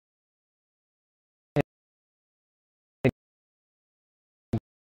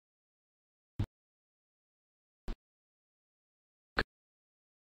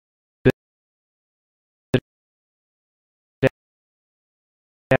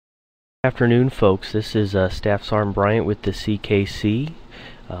Afternoon, folks. This is Staff Sergeant Bryant with the CKC.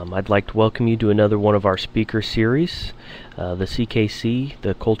 I'd like to welcome you to another one of our speaker series. The CKC,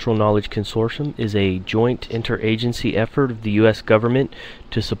 the Cultural Knowledge Consortium, is a joint interagency effort of the U.S. government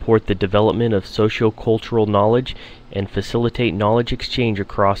to support the development of socio-cultural knowledge and facilitate knowledge exchange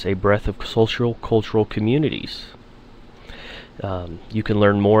across a breadth of socio-cultural communities. You can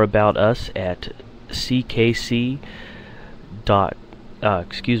learn more about us at CKC. You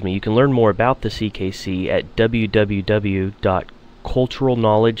can learn more about the CKC at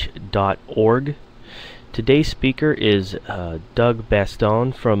www.culturalknowledge.org. Today's speaker is Doug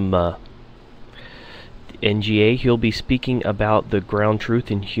Batson from NGA. He'll be speaking about the ground truth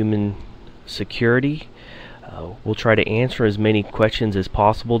in human security. We'll try to answer as many questions as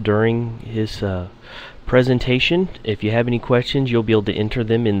possible during his presentation. If you have any questions, you'll be able to enter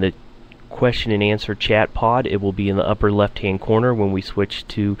them in the question and answer chat pod. It will be in the upper left hand corner when we switch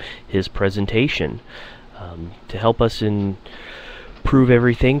to his presentation. To help us improve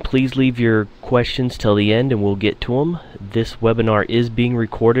everything, please leave your questions till the end and we'll get to them. This webinar is being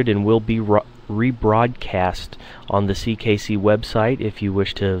recorded and will be rebroadcast on the CKC website if you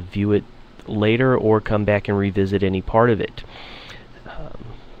wish to view it later or come back and revisit any part of it.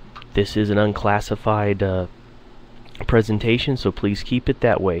 This is an unclassified presentation, so please keep it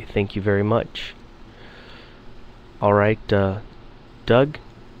that way. Thank you very much. Alright, Doug,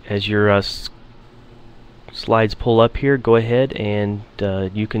 as your slides pull up here, go ahead and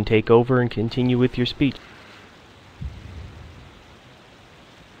you can take over and continue with your speech.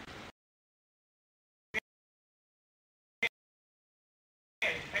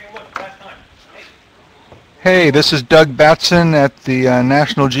 Hey, this is Doug Batson at the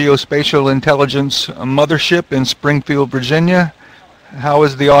National Geospatial Intelligence Mothership in Springfield, Virginia. How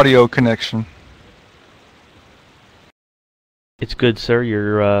is the audio connection? It's good, sir.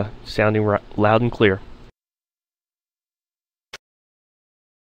 You're sounding loud and clear.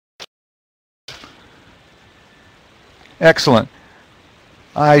 Excellent.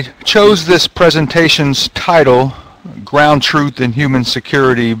 I chose this presentation's title, Ground Truth in Human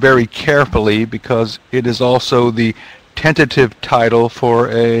Security, very carefully because it is also the tentative title for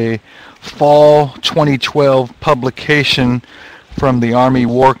a fall 2012 publication from the Army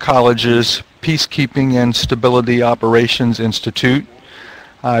War College's Peacekeeping and Stability Operations Institute.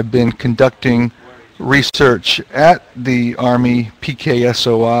 I've been conducting research at the Army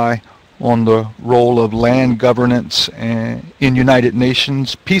PKSOI on the role of land governance in United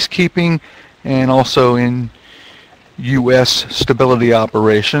Nations peacekeeping and also in U.S. stability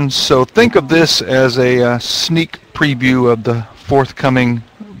operations. So think of this as a sneak preview of the forthcoming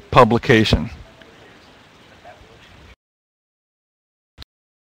publication.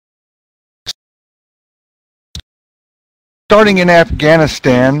 Starting in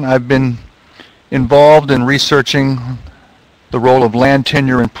Afghanistan, I've been involved in researching the role of land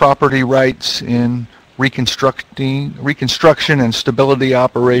tenure and property rights in reconstruction and stability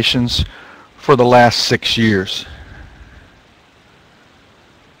operations for the last 6 years.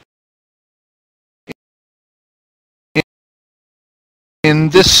 In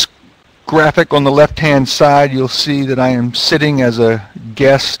this graphic on the left-hand side, you'll see that I am sitting as a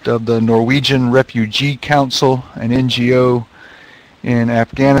guest of the Norwegian Refugee Council, an NGO in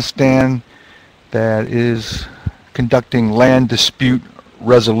Afghanistan that is conducting land dispute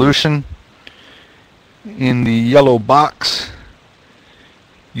resolution. In the yellow box,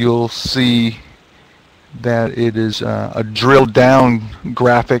 you'll see that it is a drilled down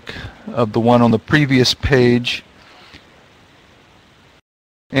graphic of the one on the previous page.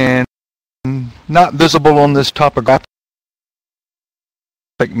 And not visible on this topographic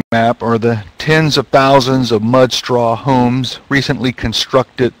map are the tens of thousands of mud straw homes recently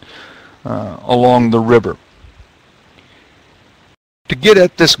constructed along the river. To get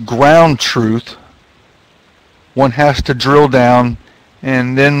at this ground truth, one has to drill down,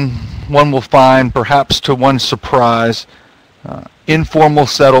 and then one will find, perhaps to one's surprise, informal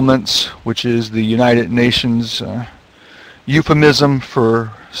settlements, which is the United Nations euphemism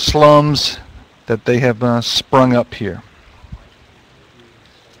for slums that they have sprung up here.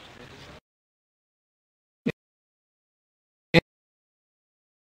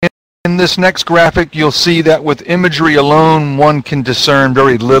 In this next graphic, you'll see that with imagery alone, one can discern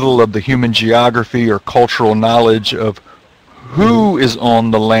very little of the human geography or cultural knowledge of who is on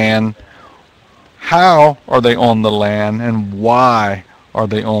the land, how are they on the land, and why are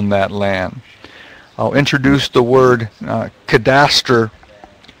they on that land. I'll introduce the word cadastre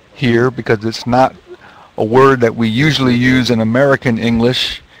here because it's not a word that we usually use in American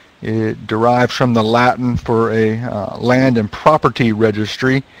English. It derives from the Latin for a land and property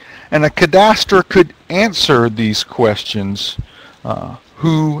registry, and a cadaster could answer these questions.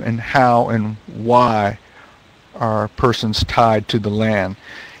 Who and how and why are persons tied to the land?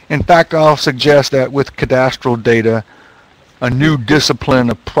 In fact, I'll suggest that with cadastral data, a new discipline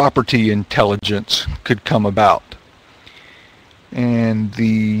of property intelligence could come about. And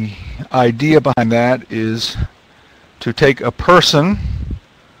the idea behind that is to take a person,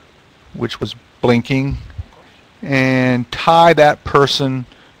 which was blinking, and tie that person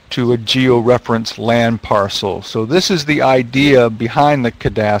to a georeference land parcel. So this is the idea behind the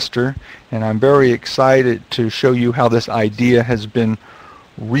cadaster, and I'm very excited to show you how this idea has been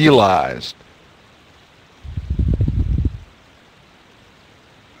realized.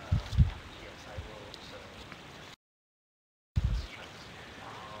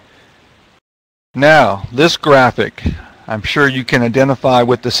 Now, this graphic, I'm sure you can identify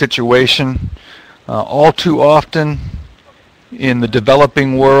with the situation. All too often in the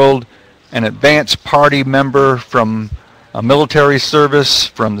developing world, an advanced party member from a military service,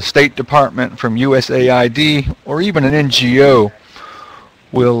 from the State Department, from USAID, or even an NGO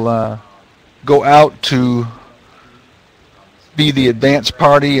will go out to be the advanced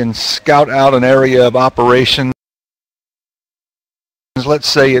party and scout out an area of operations. Let's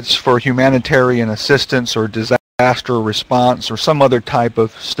say it's for humanitarian assistance or disaster response or some other type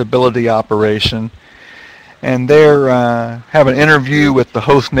of stability operation. And there have an interview with the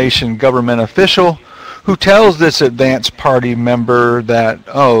host nation government official who tells this advanced party member that,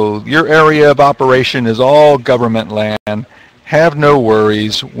 oh, your area of operation is all government land, have no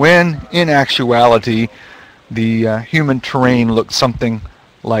worries, when in actuality the human terrain looks something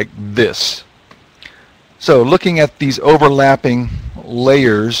like this. So looking at these overlapping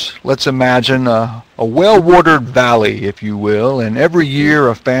layers, let's imagine a well-watered valley, if you will, and every year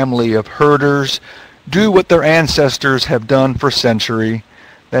a family of herders do what their ancestors have done for centuries.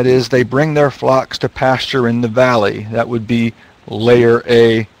 That is, they bring their flocks to pasture in the valley. That would be layer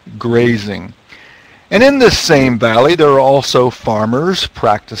A, grazing. And in this same valley there are also farmers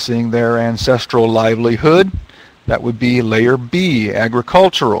practicing their ancestral livelihood. That would be layer B,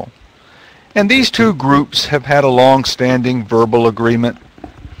 agricultural. And these two groups have had a long-standing verbal agreement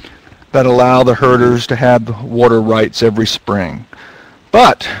that allow the herders to have water rights every spring.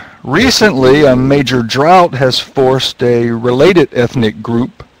 But recently a major drought has forced a related ethnic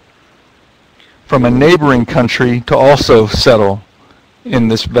group from a neighboring country to also settle in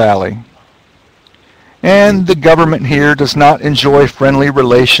this valley. And the government here does not enjoy friendly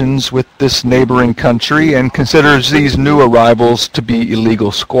relations with this neighboring country and considers these new arrivals to be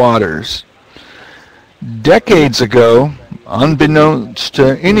illegal squatters. Decades ago, unbeknownst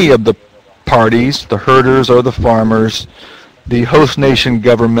to any of the parties, the herders or the farmers, the host nation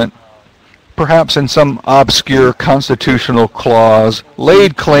government, perhaps in some obscure constitutional clause,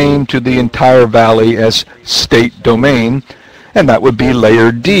 laid claim to the entire valley as state domain, and that would be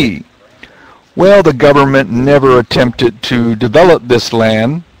layer D. Well, the government never attempted to develop this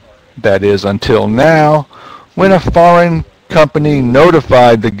land, that is until now, when a foreign company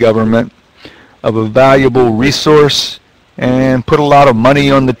notified the government of a valuable resource and put a lot of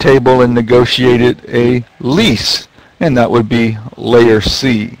money on the table and negotiated a lease, and that would be layer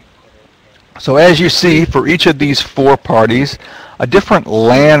C. So as you see, for each of these four parties, a different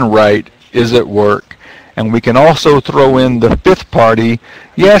land right is at work. And we can also throw in the fifth party.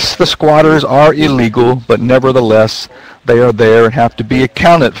 Yes, the squatters are illegal, but nevertheless they are there and have to be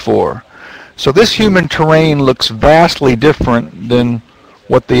accounted for. So this human terrain looks vastly different than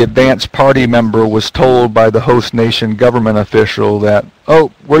what the advanced party member was told by the host nation government official that, oh,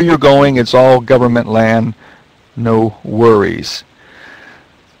 where you're going, it's all government land, no worries.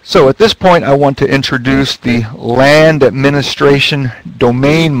 So at this point I want to introduce the Land Administration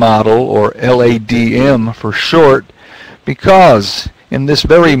Domain Model, or LADM for short, because in this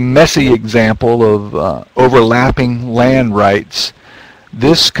very messy example of overlapping land rights,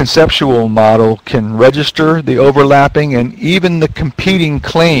 this conceptual model can register the overlapping and even the competing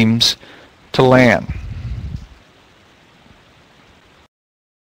claims to land.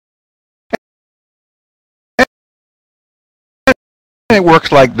 It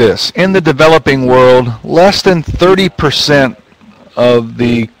works like this. In the developing world, less than 30% of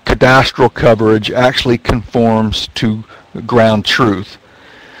the cadastral coverage actually conforms to ground truth.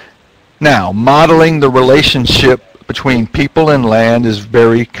 Now, modeling the relationship between people and land is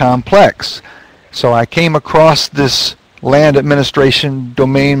very complex. So I came across this land administration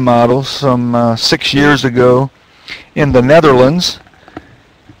domain model some 6 years ago in the Netherlands,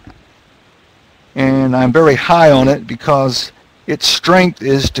 and I'm very high on it because its strength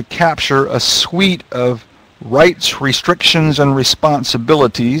is to capture a suite of rights, restrictions, and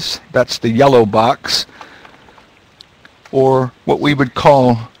responsibilities, that's the yellow box, or what we would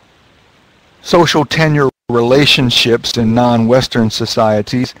call social tenure relationships in non-Western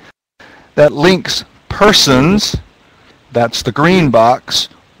societies, that links persons, that's the green box,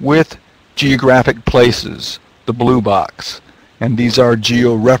 with geographic places, the blue box. And these are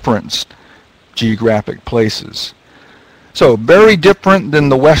geo-referenced geographic places. So very different than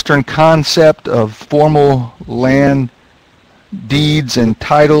the Western concept of formal land deeds and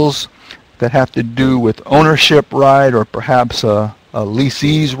titles that have to do with ownership right or perhaps a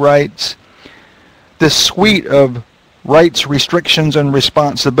leasee's rights. This suite of rights, restrictions, and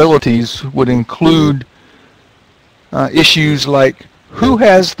responsibilities would include issues like who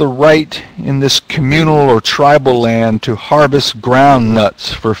has the right in this communal or tribal land to harvest ground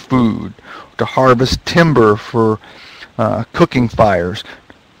nuts for food, to harvest timber for cooking fires.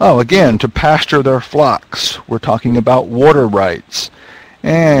 Oh, again, to pasture their flocks. We're talking about water rights.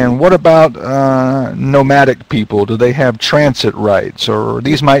 And what about nomadic people? Do they have transit rights? Or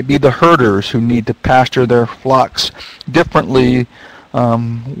these might be the herders who need to pasture their flocks differently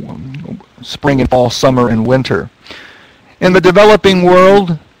spring and fall, summer and winter. In the developing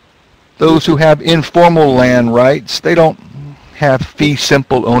world, those who have informal land rights, they don't have fee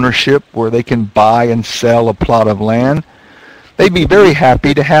simple ownership where they can buy and sell a plot of land. They'd be very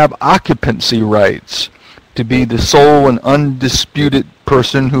happy to have occupancy rights, to be the sole and undisputed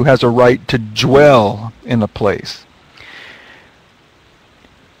person who has a right to dwell in a place.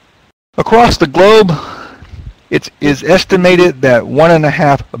 Across the globe, it is estimated that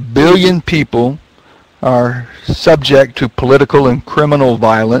 1.5 billion people are subject to political and criminal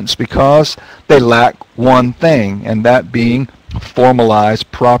violence because they lack one thing, and that being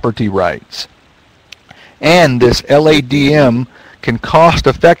formalized property rights. And this LADM can cost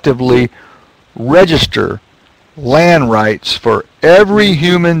effectively register land rights for every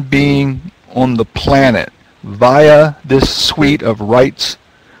human being on the planet via this suite of rights,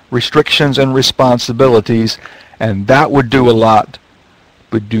 restrictions, and responsibilities, and that would do a lot,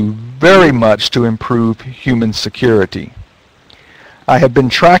 would do very much to improve human security. I have been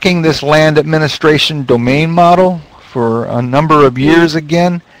tracking this land administration domain model for a number of years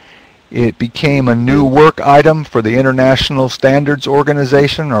again. It became a new work item for the International Standards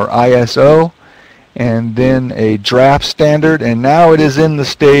Organization, or ISO, and then a draft standard, and now it is in the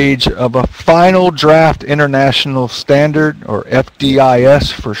stage of a final draft international standard, or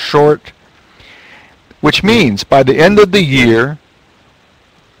FDIS for short, which means by the end of the year,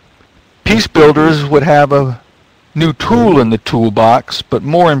 peace builders would have a new tool in the toolbox, but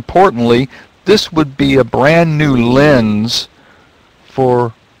more importantly, this would be a brand new lens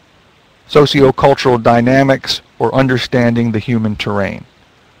for socio-cultural dynamics or understanding the human terrain.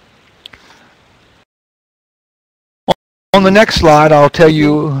 On the next slide, I'll tell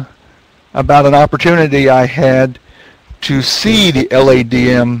you about an opportunity I had to see the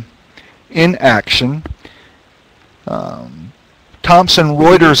LADM in action. Thomson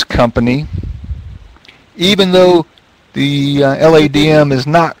Reuters Company, even though the LADM is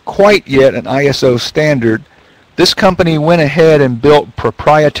not quite yet an ISO standard, this company went ahead and built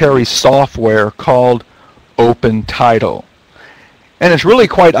proprietary software called Open Title. And it's really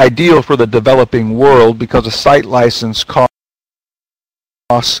quite ideal for the developing world because a site license costs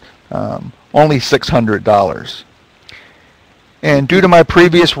only $600. And due to my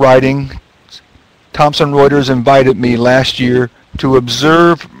previous writing, Thomson Reuters invited me last year to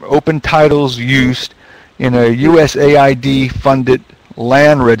observe Open Title's use in a USAID-funded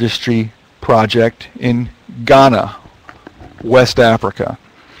land registry project in Ghana, West Africa.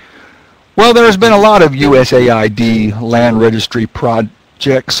 Well, there's been a lot of USAID land registry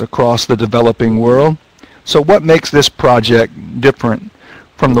projects across the developing world. So what makes this project different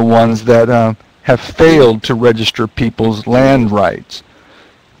from the ones that have failed to register people's land rights?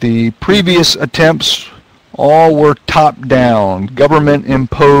 The previous attempts all were top-down,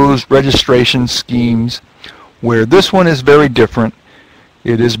 government-imposed registration schemes, where this one is very different.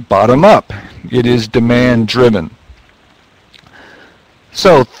 It is bottom-up. It is demand-driven.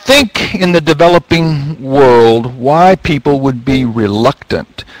 So think in the developing world why people would be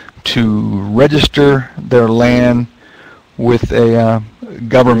reluctant to register their land with a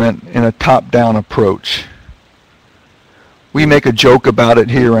government in a top-down approach. We make a joke about it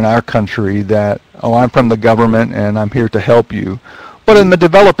here in our country that, oh, I'm from the government and I'm here to help you. But in the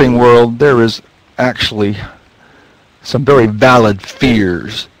developing world, there is actually some very valid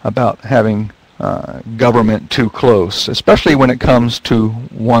fears about having government too close, especially when it comes to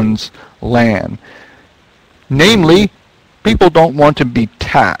one's land. Namely, people don't want to be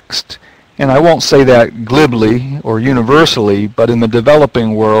taxed. And I won't say that glibly or universally, but in the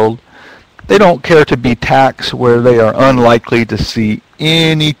developing world, they don't care to be taxed where they are unlikely to see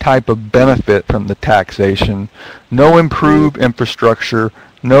any type of benefit from the taxation. No improved infrastructure,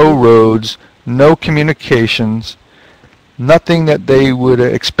 no roads, no communications, nothing that they would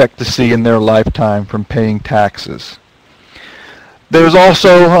expect to see in their lifetime from paying taxes. There's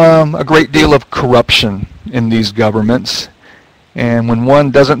also a great deal of corruption in these governments, and when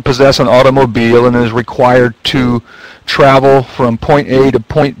one doesn't possess an automobile and is required to travel from point A to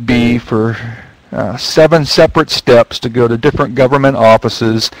point B for 7 separate steps to go to different government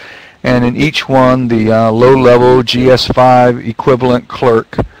offices, and in each one the low-level GS5 equivalent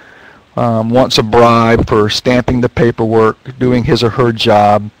clerk wants a bribe for stamping the paperwork, doing his or her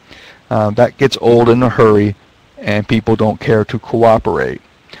job, that gets old in a hurry, and people don't care to cooperate.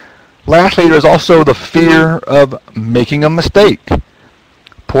 Lastly, there's also the fear of making a mistake.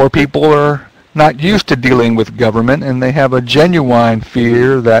 Poor people are not used to dealing with government, and they have a genuine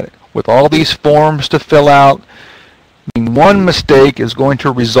fear that with all these forms to fill out, one mistake is going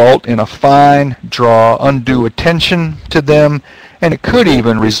to result in a fine, draw undue attention to them, and it could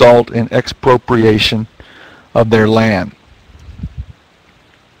even result in expropriation of their land.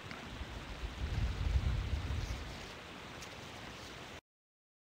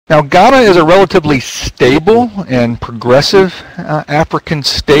 Now, Ghana is a relatively stable and progressive African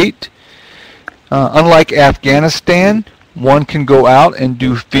state. Unlike Afghanistan, one can go out and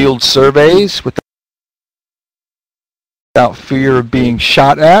do field surveys without fear of being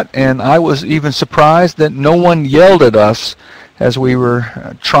shot at, and I was even surprised that no one yelled at us as we were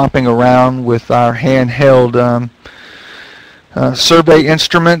tromping around with our handheld survey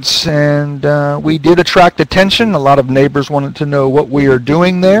instruments, and we did attract attention. A lot of neighbors wanted to know what we are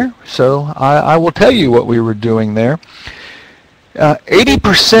doing there, so I will tell you what we were doing there.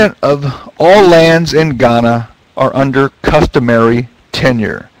 80% of all lands in Ghana are under customary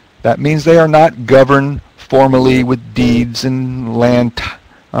tenure. That means they are not governed formally with deeds and land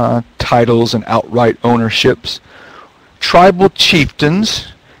titles and outright ownerships. Tribal chieftains,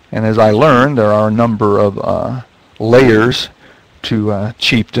 and as I learned, there are a number of layers to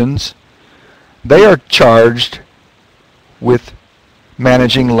chieftains, they are charged with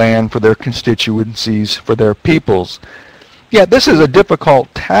managing land for their constituencies, for their peoples. Yet this is a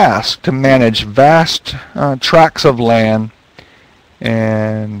difficult task to manage vast tracts of land,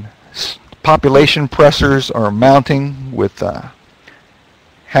 and population pressures are mounting with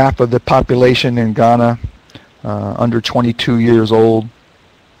half of the population in Ghana under 22 years old.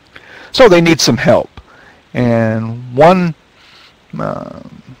 So they need some help. And one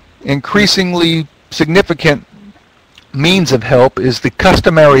increasingly significant means of help is the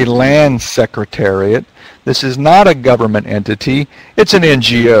Customary Land Secretariat. This is not a government entity, it's an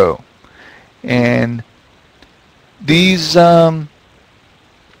NGO. And these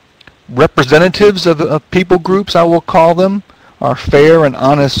representatives of people groups, I will call them, are fair and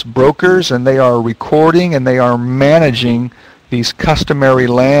honest brokers, and they are recording and they are managing these customary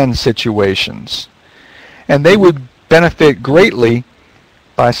land situations. And they would benefit greatly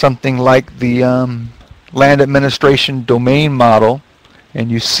by something like the land administration domain model.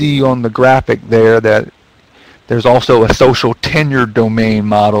 And you see on the graphic there that there's also a social tenure domain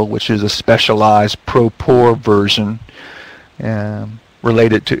model, which is a specialized pro-poor version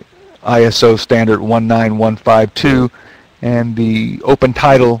related to ISO standard 19152. And the open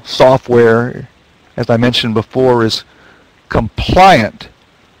title software, as I mentioned before, is compliant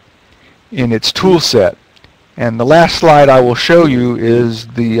in its tool set. And the last slide I will show you is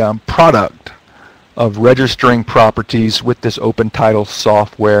the product of registering properties with this open title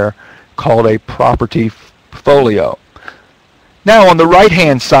software called a property folio. Now on the right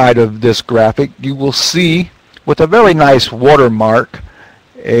hand side of this graphic you will see with a very nice watermark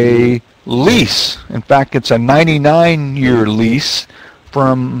a lease. In fact, it's a 99-year lease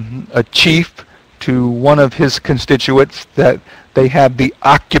from a chief to one of his constituents that they have the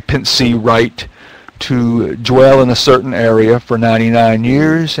occupancy right to dwell in a certain area for 99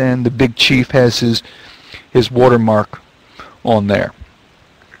 years, and the big chief has his watermark on there.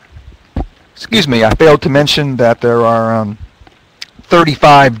 Excuse me, I failed to mention that there are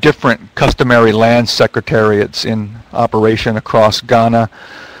 35 different customary land secretariats in operation across Ghana.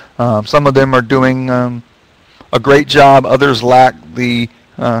 Some of them are doing a great job, others lack the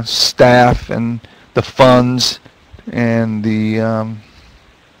staff and the funds and the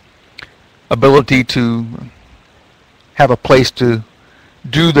ability to have a place to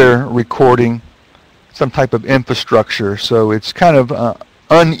do their recording, some type of infrastructure. So it's kind of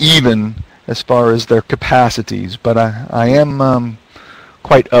uneven as far as their capacities, but I am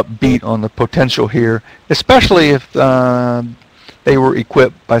quite upbeat on the potential here, especially if they were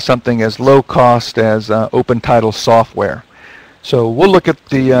equipped by something as low cost as open title software. So we'll look at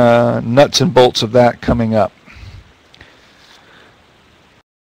the nuts and bolts of that coming up.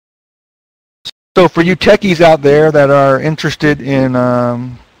 So for you techies out there that are interested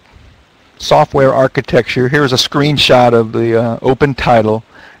in software architecture, here's a screenshot of the open title,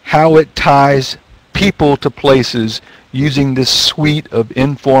 how it ties people to places using this suite of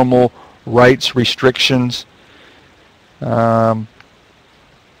informal rights restrictions and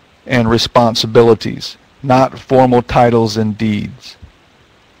responsibilities, not formal titles and deeds.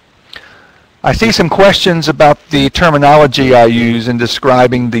 I see some questions about the terminology I use in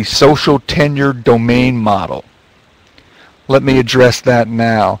describing the social tenure domain model. Let me address that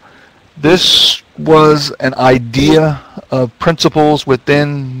now. This was an idea of principles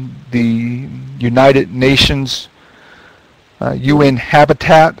within the United Nations UN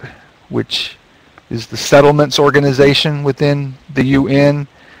Habitat, which is the settlements organization within the UN.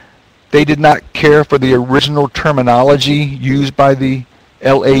 They did not care for the original terminology used by the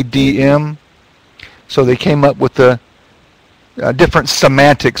LADM, so they came up with the different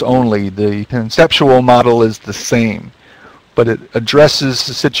semantics only. The conceptual model is the same, but it addresses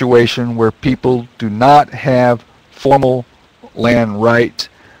the situation where people do not have formal land rights.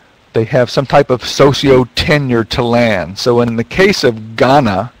 They have some type of socio-tenure to land. So in the case of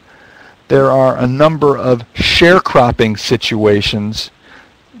Ghana, there are a number of sharecropping situations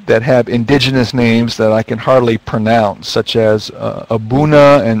that have indigenous names that I can hardly pronounce, such as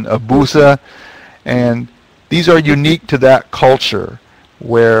Abuna and Abusa, and these are unique to that culture,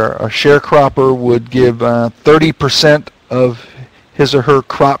 where a sharecropper would give 30% of his or her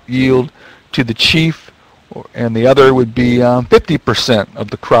crop yield to the chief, and the other would be 50% of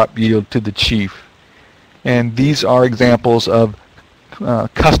the crop yield to the chief. And these are examples of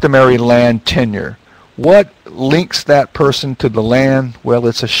customary land tenure. What links that person to the land? Well,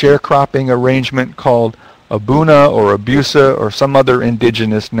 it's a sharecropping arrangement called Abuna or Abusa or some other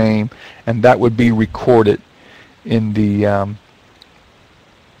indigenous name, and that would be recorded in the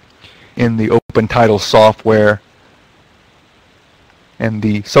open title software. And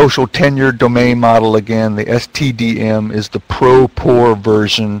the social tenure domain model, again, the STDM, is the pro-poor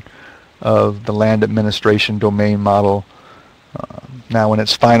version of the land administration domain model, now in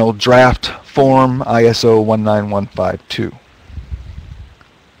its final draft form, ISO 19152.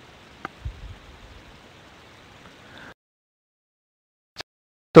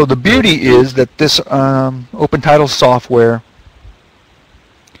 So the beauty is that this open title software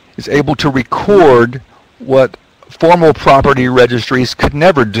is able to record what formal property registries could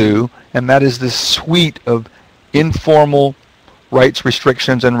never do, and that is this suite of informal rights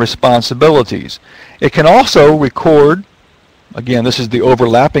restrictions and responsibilities. It can also record, again, this is the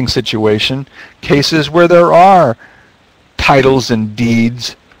overlapping situation, cases where there are titles and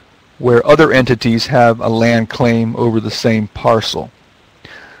deeds where other entities have a land claim over the same parcel.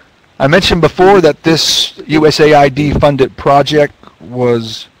 I mentioned before that this USAID funded project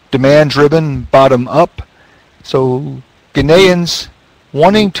was demand-driven, bottom-up. So Ghanaians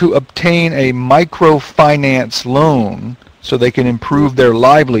wanting to obtain a microfinance loan so they can improve their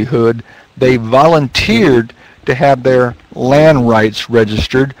livelihood, they volunteered to have their land rights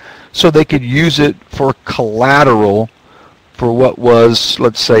registered so they could use it for collateral for what was,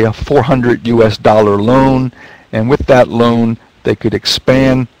 let's say, a $400 US loan, and with that loan they could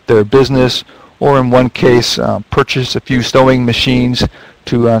expand their business, or in one case purchase a few sewing machines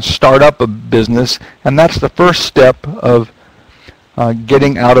to start up a business. And that's the first step of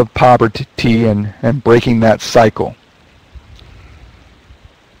getting out of poverty and breaking that cycle.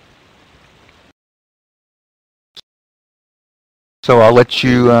 So I'll let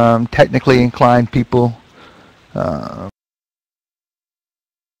you technically inclined people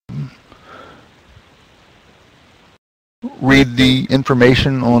read the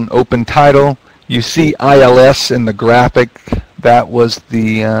information on open title. You see ILS in the graphic. That was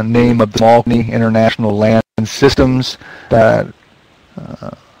the name of the small company, International Land Systems, that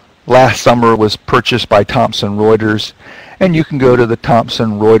last summer was purchased by Thomson Reuters. And you can go to the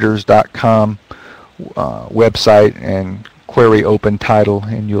thomsonreuters.com website and query open title,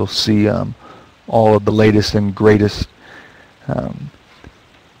 and you'll see all of the latest and greatest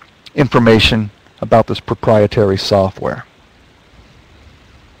information about this proprietary software.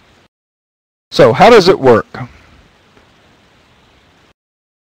 So how does it work?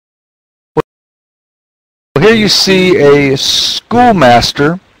 Well, here you see a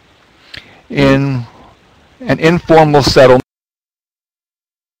schoolmaster in an informal settlement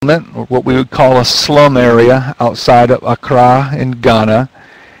or what we would call a slum area outside of Accra in Ghana.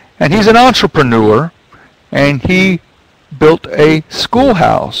 And he's an entrepreneur, and he built a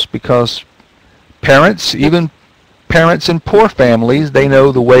schoolhouse because parents, even parents in poor families, they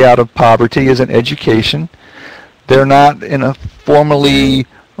know the way out of poverty is an education. They're not in a formally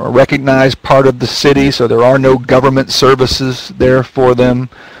recognized part of the city, so there are no government services there for them,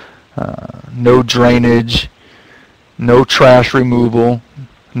 no drainage, no trash removal,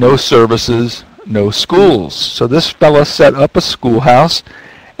 no services, no schools. So this fella set up a schoolhouse,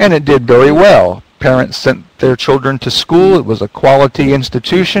 and it did very well. Parents sent their children to school. It was a quality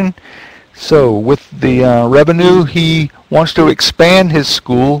institution. So with the revenue, he wants to expand his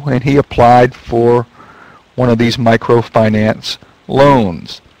school, and he applied for one of these microfinance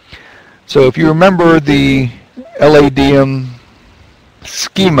loans. So if you remember the LADM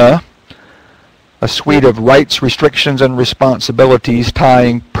schema, a suite of rights, restrictions, and responsibilities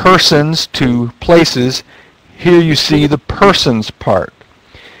tying persons to places, here you see the persons part.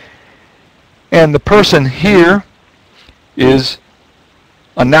 And the person here is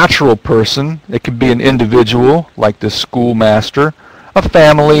a natural person. It could be an individual, like the schoolmaster, a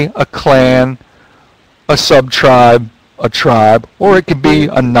family, a clan, a sub-tribe, a tribe, or it could be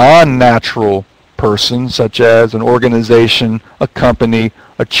a non-natural person, such as an organization, a company,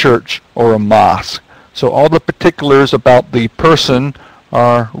 a church, or a mosque. So all the particulars about the person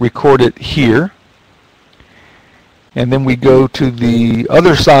are recorded here. And then we go to the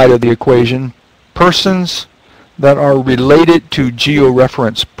other side of the equation, persons that are related to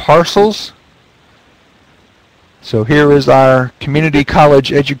georeference parcels. So here is our community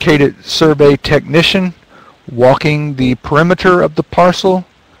college educated survey technician walking the perimeter of the parcel.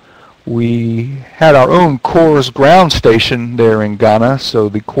 We had our own Corps ground station there in Ghana, so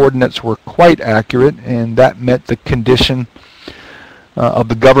the coordinates were quite accurate, and that met the condition of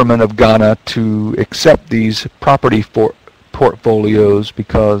the government of Ghana to accept these property portfolios,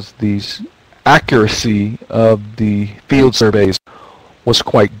 because the accuracy of the field surveys was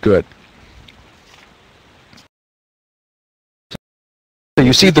quite good. So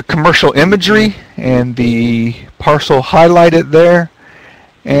you see the commercial imagery and the parcel highlighted there.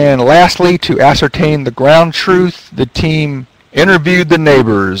 And lastly, to ascertain the ground truth, the team interviewed the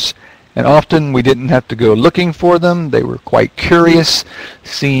neighbors. And often we didn't have to go looking for them. They were quite curious,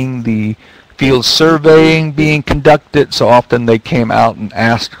 seeing the field surveying being conducted. So often they came out and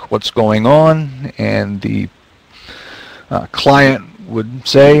asked what's going on. And the client would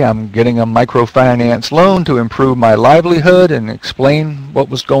say, I'm getting a microfinance loan to improve my livelihood, and explain what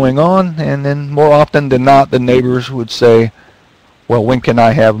was going on. And then more often than not, the neighbors would say, well, when can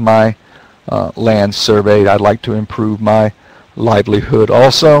I have my land surveyed? I'd like to improve my livelihood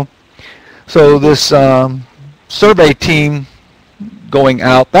also. So this survey team going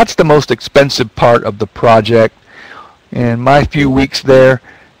out, that's the most expensive part of the project. In my few weeks there,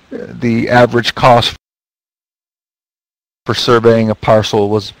 the average cost for surveying a parcel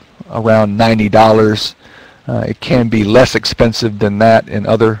was around $90. It can be less expensive than that in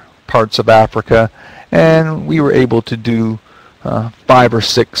other parts of Africa, and we were able to do 5 or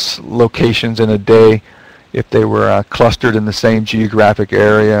 6 locations in a day if they were clustered in the same geographic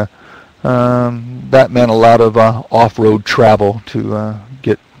area. That meant a lot of off-road travel to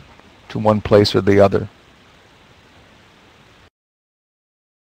get to one place or the other.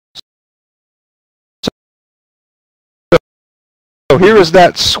 So here is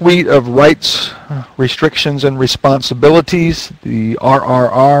that suite of rights, restrictions, and responsibilities, the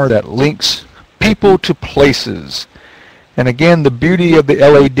RRR, that links people to places. And again, the beauty of the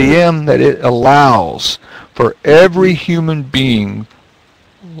LADM, that it allows for every human being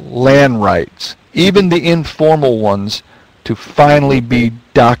land rights, even the informal ones, to finally be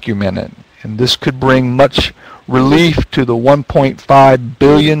documented. And this could bring much relief to the 1.5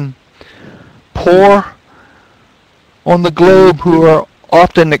 billion poor on the globe, who are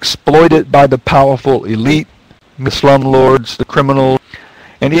often exploited by the powerful elite, the slumlords, the criminals,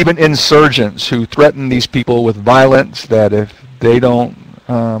 and even insurgents who threaten these people with violence, that if they don't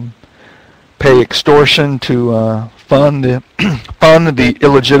pay extortion to fund the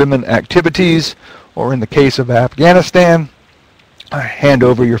illegitimate activities, or in the case of Afghanistan, hand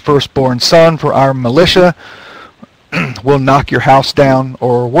over your firstborn son for our militia, will knock your house down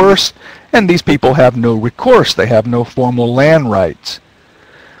or worse. And these people have no recourse. They have no formal land rights.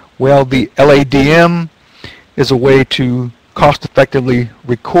 Well, the LADM is a way to cost-effectively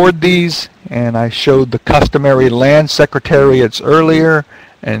record these, and I showed the customary land secretariats earlier,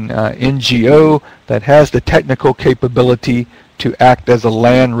 an NGO that has the technical capability to act as a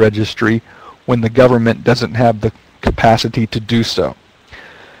land registry when the government doesn't have the capacity to do so.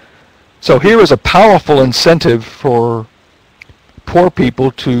 So here is a powerful incentive for poor people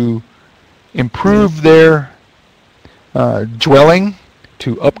to improve their dwelling,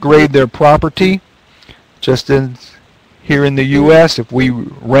 to upgrade their property. Just as here in the U.S., if we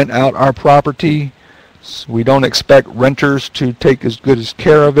rent out our property, we don't expect renters to take as good as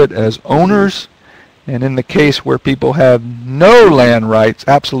care of it as owners. And in the case where people have no land rights,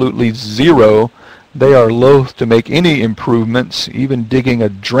 absolutely zero, they are loath to make any improvements, even digging a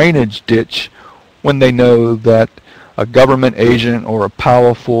drainage ditch, when they know that a government agent or a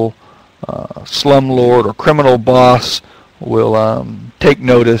powerful slumlord or criminal boss will take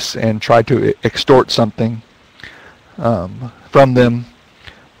notice and try to extort something from them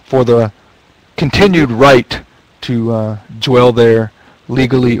for the continued right to dwell there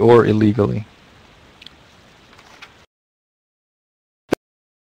legally or illegally.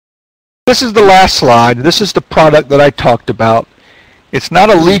 This is the last slide. This is the product that I talked about. It's not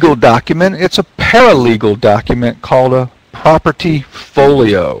a legal document, it's a paralegal document called a property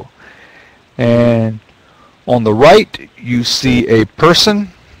folio. And on the right you see a person,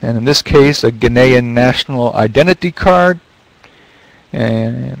 and in this case a Ghanaian national identity card,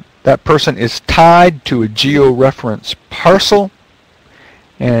 and that person is tied to a georeference parcel,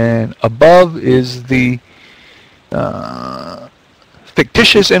 and above is the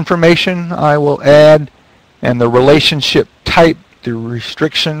fictitious information I will add, and the relationship type, the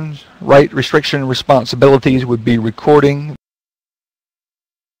restrictions, right restriction responsibilities would be recording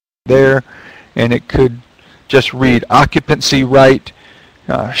there, and it could just read occupancy right,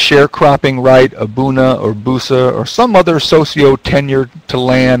 sharecropping right, abuna or busa, or some other socio-tenure to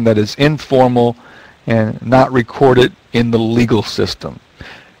land that is informal and not recorded in the legal system.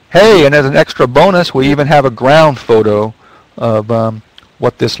 Hey, and as an extra bonus, we even have a ground photo of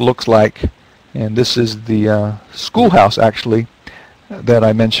what this looks like, and this is the schoolhouse actually that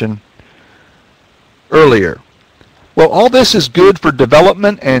I mentioned earlier. Well, all this is good for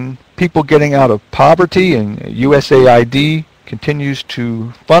development and people getting out of poverty, and USAID continues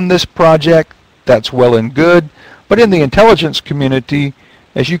to fund this project. That's well and good. But in the intelligence community,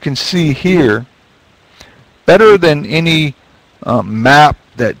 as you can see here, better than any map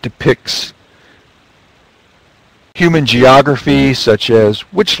that depicts human geography, such as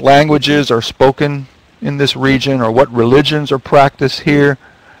which languages are spoken in this region or what religions are practiced here,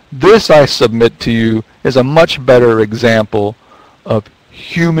 this, I submit to you, is a much better example of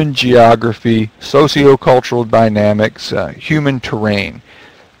human geography, socio-cultural dynamics, human terrain.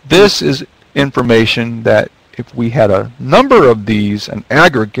 This is information that if we had a number of these, an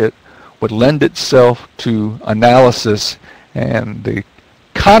aggregate, would lend itself to analysis, and the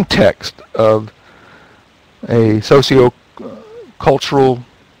context of a socio-cultural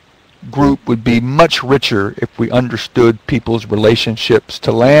group would be much richer if we understood people's relationships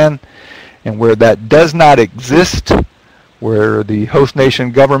to land. And where that does not exist, where the host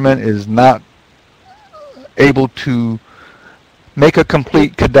nation government is not able to make a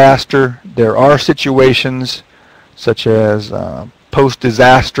complete cadastre, there are situations such as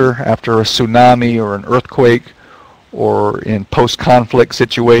post-disaster after a tsunami or an earthquake, or in post-conflict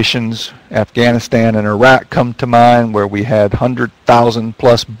situations, Afghanistan and Iraq come to mind, where we had 100,000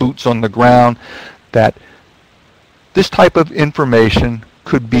 plus boots on the ground, that this type of information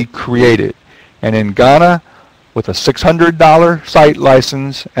could be created. And in Ghana, with a $600 site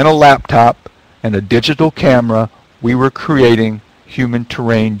license and a laptop and a digital camera, we were creating human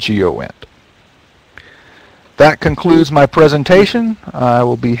terrain GeoInt. That concludes my presentation. I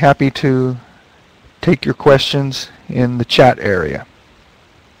will be happy to take your questions in the chat area.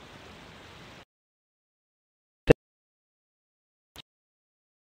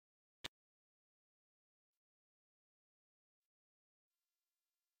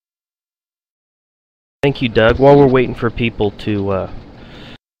 Thank you, Doug. While we're waiting for people to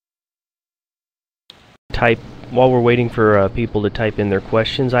type in their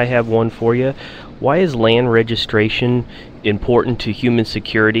questions, I have one for you. Why is land registration important to human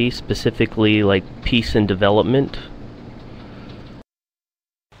security, specifically like peace and development?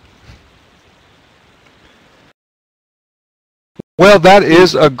 Well, that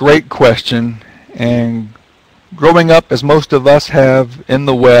is a great question, and growing up, as most of us have in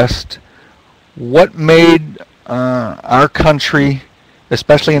the West, what made our country,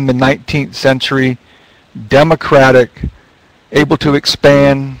 especially in the 19th century, democratic, able to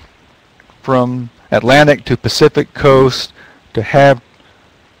expand from Atlantic to Pacific coast, to have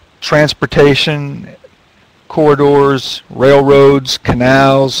transportation corridors, railroads,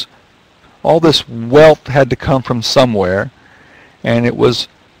 canals? All this wealth had to come from somewhere, and it was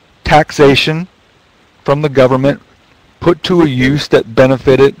taxation from the government put to a use that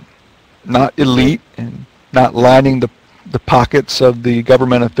benefited not elite and not lining the pockets of the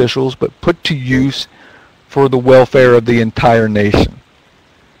government officials, but put to use for the welfare of the entire nation.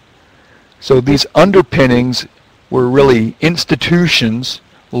 So these underpinnings were really institutions,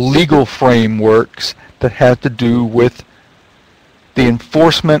 legal frameworks that had to do with the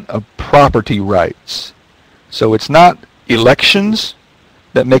enforcement of property rights. So it's not elections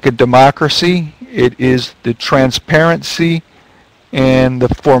that make a democracy, it is the transparency and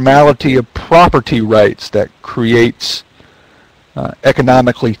the formality of property rights that creates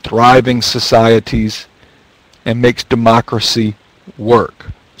economically thriving societies and makes democracy work.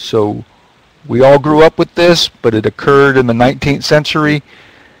 So we all grew up with this, but it occurred in the 19th century.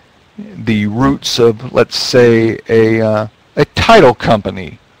 The roots of, let's say, a title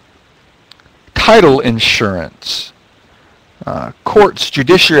company, title insurance, courts,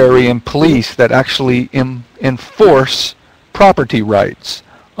 judiciary, and police that actually enforce property rights.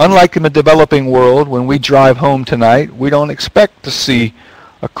 Unlike in the developing world, when we drive home tonight, we don't expect to see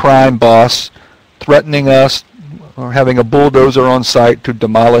a crime boss threatening us or having a bulldozer on site to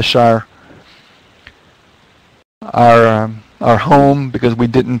demolish our home because we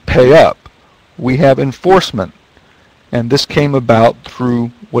didn't pay up. We have enforcement, and this came about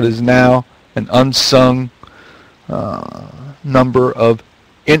through what is now an unsung number of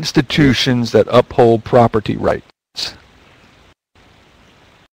institutions that uphold property rights.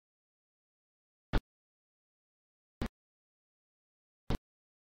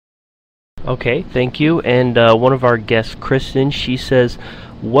 Okay, thank you. And one of our guests, Kristen, she says,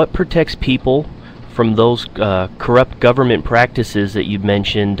 what protects people from those corrupt government practices that you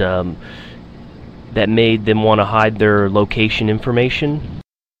mentioned that made them want to hide their location information?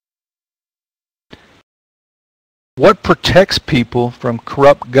 What protects people from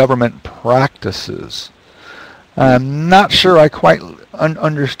corrupt government practices? I'm not sure I quite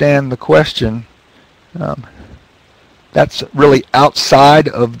understand the question. That's really outside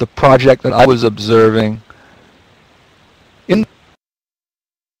of the project that I was observing. In the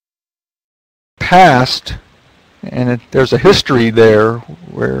past, and there's a history there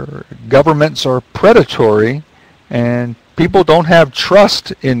where governments are predatory and people don't have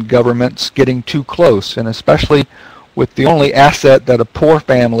trust in governments getting too close, and especially with the only asset that a poor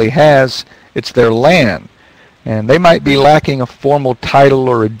family has, it's their land. And they might be lacking a formal title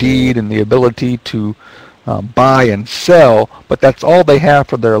or a deed and the ability to buy and sell, but that's all they have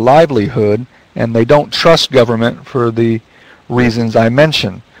for their livelihood, and they don't trust government for the reasons I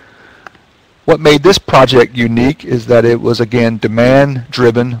mentioned. What made this project unique is that it was, again,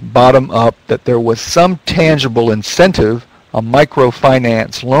 demand-driven, bottom-up, that there was some tangible incentive, a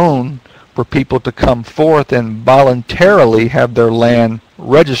microfinance loan, for people to come forth and voluntarily have their land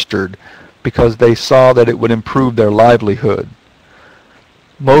registered because they saw that it would improve their livelihood.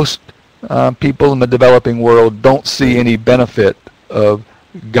 Most people in the developing world don't see any benefit of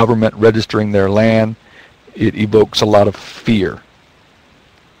government registering their land. It evokes a lot of fear.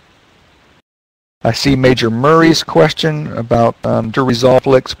 I see Major Murray's question about resolve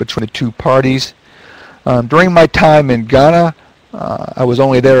conflicts between the two parties. During my time in Ghana, I was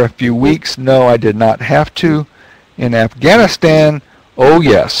only there a few weeks. No, I did not have to. In Afghanistan, oh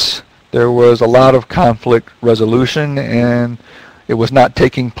yes, there was a lot of conflict resolution, and it was not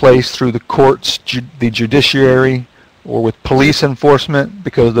taking place through the courts, the judiciary, or with police enforcement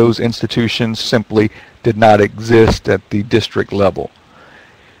because those institutions simply did not exist at the district level.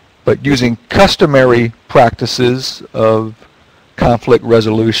 But using customary practices of conflict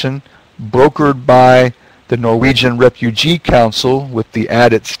resolution brokered by the Norwegian Refugee Council with the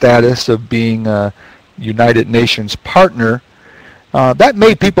added status of being a United Nations partner, that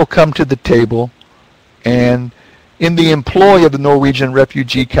made people come to the table, and in the employ of the Norwegian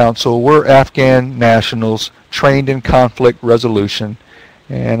Refugee Council were Afghan nationals trained in conflict resolution,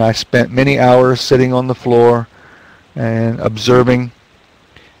 and I spent many hours sitting on the floor and observing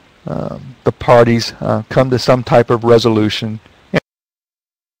the parties come to some type of resolution,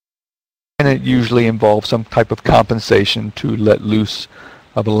 and it usually involves some type of compensation to let loose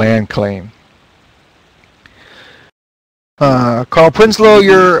of a land claim. Carl Prinslow,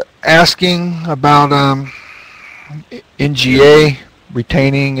 you're asking about NGA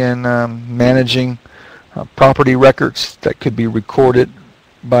retaining and managing property records that could be recorded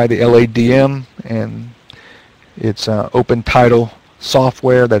by the LADM, and it's open title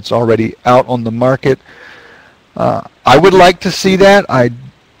software that's already out on the market. I would like to see that. I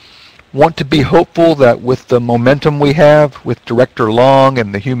want to be hopeful that with the momentum we have with Director Long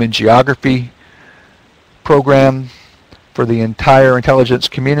and the Human Geography program for the entire intelligence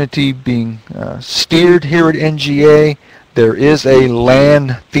community being steered here at NGA, there is a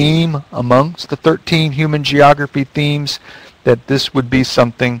land theme amongst the 13 human geography themes, that this would be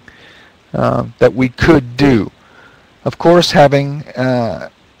something that we could do. Of course, having the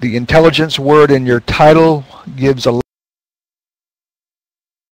intelligence word in your title gives a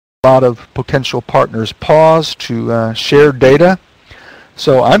lot of potential partners pause to share data.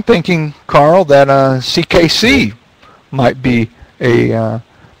 So I'm thinking, Carl, that CKC might be a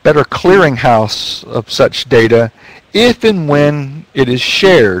better clearinghouse of such data if and when it is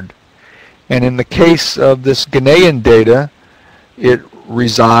shared. And in the case of this Ghanaian data, it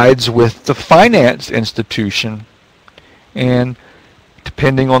resides with the finance institution. And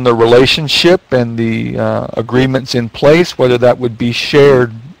depending on the relationship and the agreements in place, whether that would be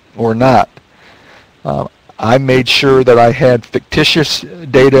shared or not. I made sure that I had fictitious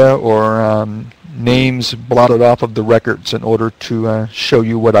data or names blotted off of the records in order to show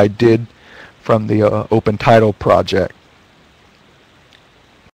you what I did from the Open Title project.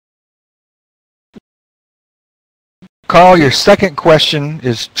 Carl, your second question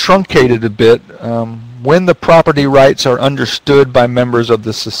is truncated a bit. When the property rights are understood by members of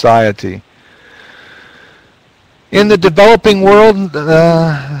the society. In the developing world,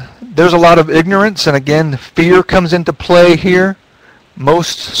 there's a lot of ignorance, and again, fear comes into play here.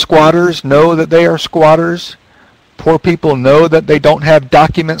 Most squatters know that they are squatters. Poor people know that they don't have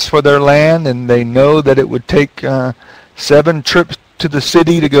documents for their land, and they know that it would take 7 trips to the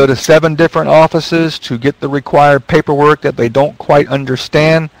city to go to 7 different offices to get the required paperwork that they don't quite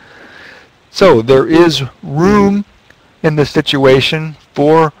understand. So there is room in this situation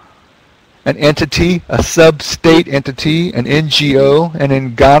for an entity, a sub-state entity, an NGO, and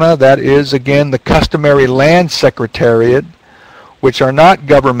in Ghana that is again the customary land secretariat, which are not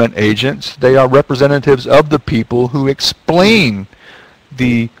government agents. They are representatives of the people who explain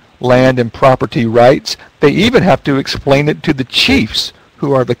the land and property rights. They even have to explain it to the chiefs,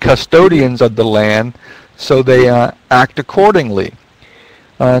 who are the custodians of the land, so they act accordingly.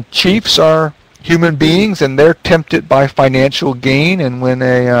 Chiefs are human beings, and they're tempted by financial gain, and when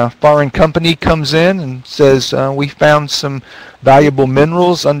a foreign company comes in and says, we found some valuable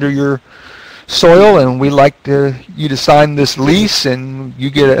minerals under your soil and we like you to sign this lease and you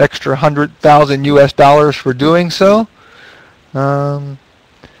get an extra 100,000 US dollars for doing so,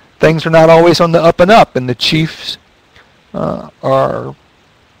 things are not always on the up and up, and the chiefs are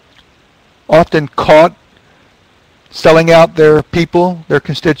often caught selling out their people, their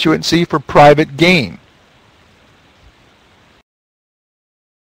constituency, for private gain.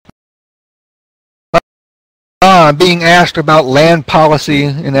 I'm being asked about land policy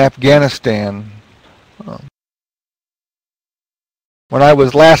in Afghanistan. When I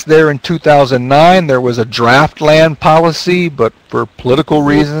was last there in 2009, there was a draft land policy, but for political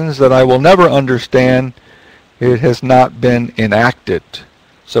reasons that I will never understand, it has not been enacted.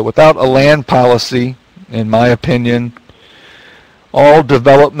 So without a land policy, in my opinion, all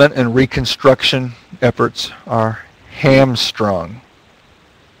development and reconstruction efforts are hamstrung.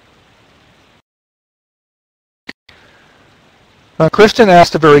 Kristen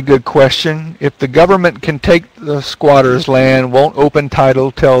asked a very good question. If the government can take the squatters' land, won't Open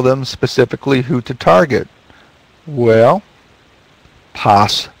Title tell them specifically who to target? Well,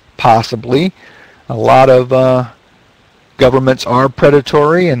 possibly. A lot of governments are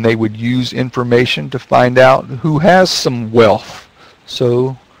predatory, and they would use information to find out who has some wealth,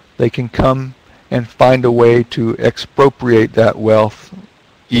 so they can come and find a way to expropriate that wealth,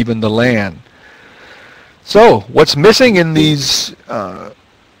 even the land. So what's missing in these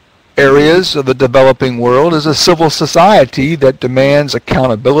areas of the developing world is a civil society that demands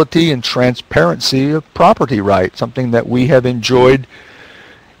accountability and transparency of property rights, something that we have enjoyed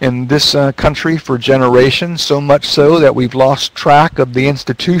in this country for generations, so much so that we've lost track of the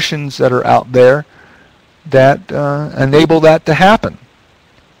institutions that are out there that enable that to happen.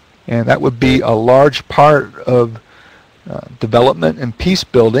 And that would be a large part of development and peace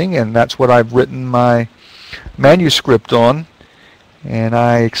building, and that's what I've written my manuscript on, and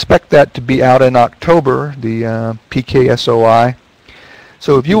I expect that to be out in October, the PKSOI.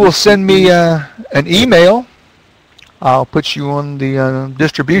 So if you will send me an email, I'll put you on the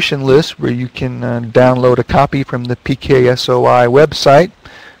distribution list where you can download a copy from the PKSOI website,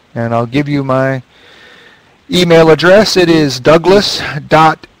 and I'll give you my email address. It is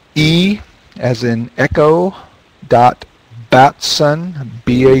douglas.e as in echo .batson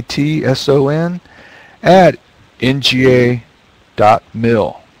BATSON at nga.mil.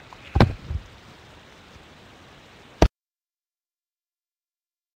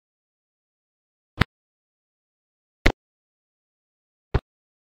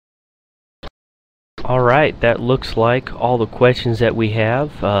 All right, that looks like all the questions that we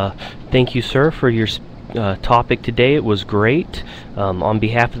have. Thank you, sir, for your topic today. It was great. On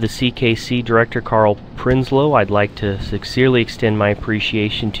behalf of the CKC Director, Carl Prinslow, I'd like to sincerely extend my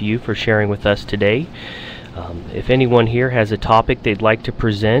appreciation to you for sharing with us today. If anyone here has a topic they'd like to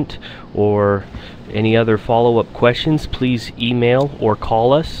present or any other follow-up questions, please email or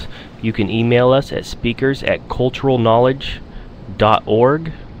call us. You can email us at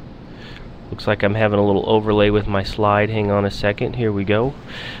speakers@culturalknowledge.org. Looks like I'm having a little overlay with my slide. Hang on a second. Here we go.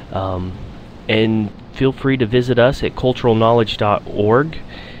 And feel free to visit us at culturalknowledge.org.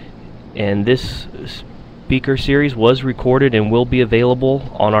 And this speaker series was recorded and will be available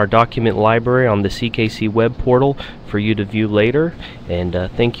on our document library on the CKC web portal for you to view later. And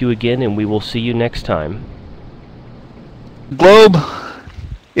thank you again, and we will see you next time. Globe,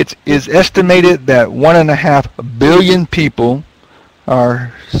 it is estimated that 1.5 billion people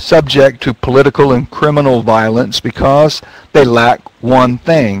are subject to political and criminal violence because they lack one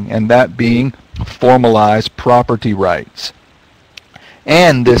thing, and that being formalized property rights.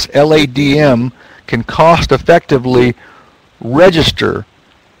 And this LADM can cost-effectively register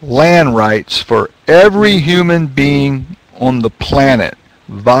land rights for every human being on the planet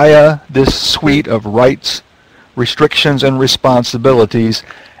via this suite of rights, restrictions, and responsibilities,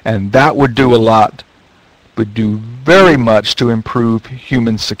 and that would do a lot, would do very much to improve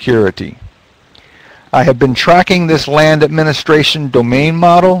human security. I have been tracking this land administration domain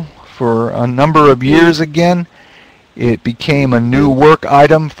model for a number of years again. It became a new work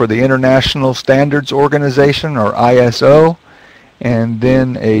item for the International Standards Organization, or ISO, and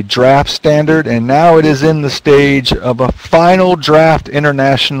then a draft standard, and now it is in the stage of a final draft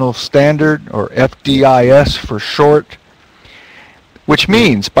international standard, or FDIS for short, which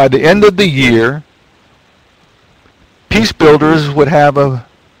means by the end of the year, peace builders would have a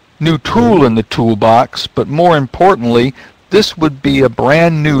new tool in the toolbox, but more importantly, this would be a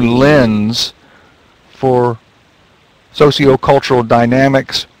brand new lens for socio-cultural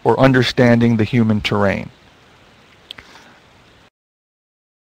dynamics or understanding the human terrain.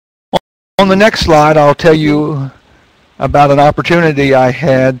 On the next slide, I'll tell you about an opportunity I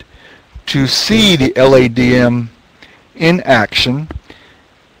had to see the LADM in action.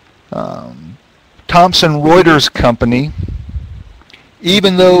 Thomson Reuters Company,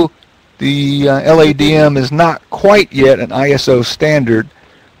 even though the LADM is not quite yet an ISO standard,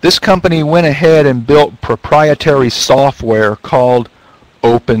 this company went ahead and built proprietary software called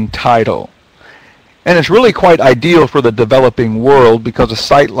Open Title. And it's really quite ideal for the developing world because a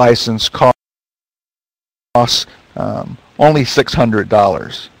site license costs only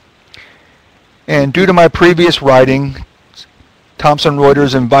 $600. And due to my previous writing, Thomson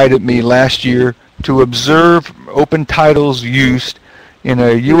Reuters invited me last year to observe Open Title's use in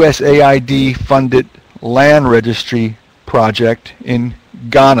a USAID-funded land registry project in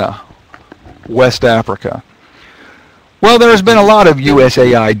Ghana, West Africa. Well, there's been a lot of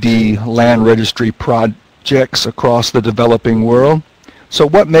USAID land registry projects across the developing world. So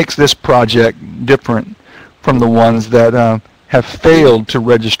what makes this project different from the ones that have failed to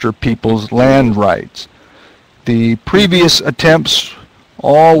register people's land rights? The previous attempts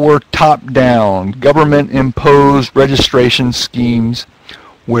all were top-down, government-imposed registration schemes,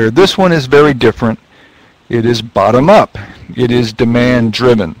 where this one is very different. It is bottom-up. It is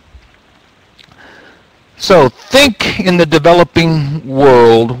demand-driven. So think in the developing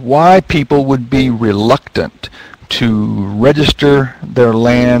world why people would be reluctant to register their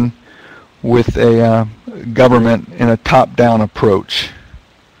land with a government in a top-down approach.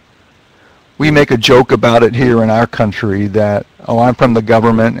 We make a joke about it here in our country that, oh, I'm from the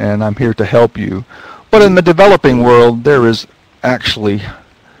government and I'm here to help you. But in the developing world, there is actually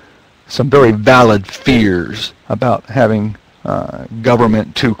some very valid fears about having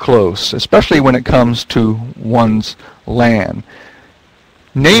government too close, especially when it comes to one's land.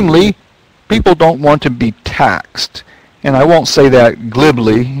 Namely, people don't want to be taxed. And I won't say that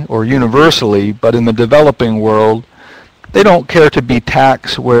glibly or universally, but in the developing world, they don't care to be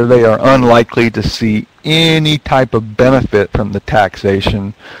taxed where they are unlikely to see any type of benefit from the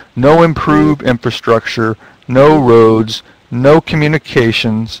taxation. No improved infrastructure, no roads, no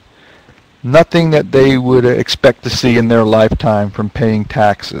communications, nothing that they would expect to see in their lifetime from paying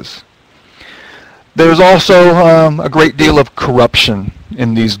taxes. There's also a great deal of corruption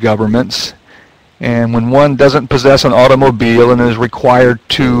in these governments. And when one doesn't possess an automobile and is required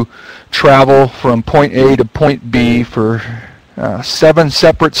to travel from point A to point B for 7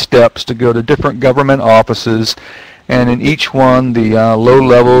 separate steps to go to different government offices, and in each one the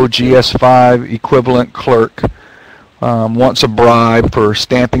low-level GS5 equivalent clerk wants a bribe for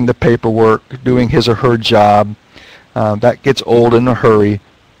stamping the paperwork, doing his or her job. That gets old in a hurry,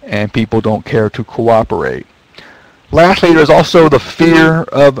 and people don't care to cooperate. Lastly, there's also the fear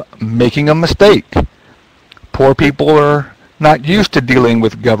of making a mistake. Poor people are not used to dealing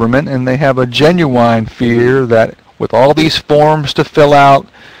with government, and they have a genuine fear that with all these forms to fill out,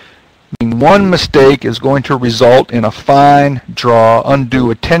 one mistake is going to result in a fine, draw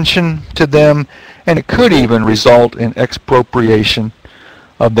undue attention to them, and it could even result in expropriation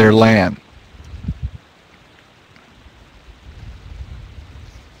of their land.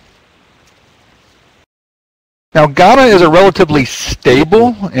 Now, Ghana is a relatively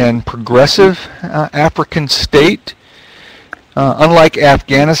stable and progressive African state. Unlike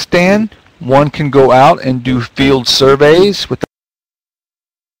Afghanistan, one can go out and do field surveys without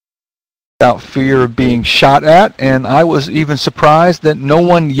fear of being shot at, and I was even surprised that no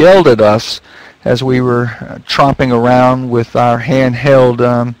one yelled at us as we were tromping around with our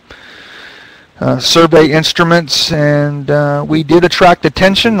handheld survey instruments, and we did attract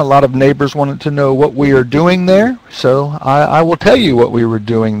attention. A lot of neighbors wanted to know what we are doing there, so I will tell you what we were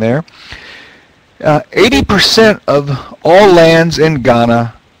doing there. 80% of all lands in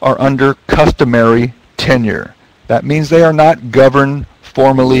Ghana are under customary tenure. That means they are not governed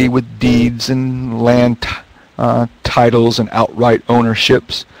formally with deeds and land titles and outright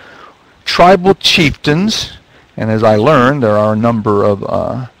ownerships. Tribal chieftains, and as I learned, there are a number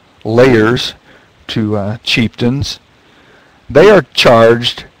of layers to chieftains. They are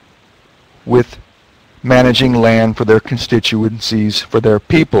charged with managing land for their constituencies, for their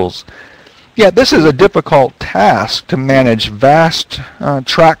peoples. Yet this is a difficult task to manage vast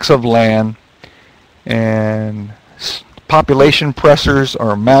tracts of land, and population pressures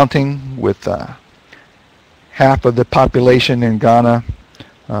are mounting with half of the population in Ghana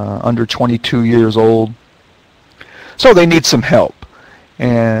under 22 years old. So they need some help.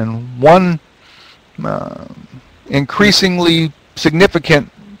 And one increasingly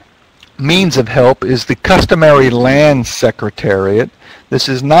significant means of help is the Customary Land Secretariat. This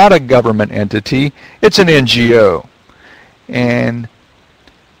is not a government entity, it's an NGO. And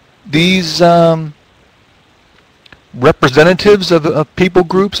these representatives of people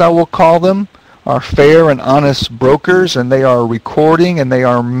groups, I will call them, are fair and honest brokers, and they are recording and they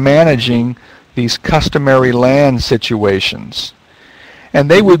are managing these customary land situations. And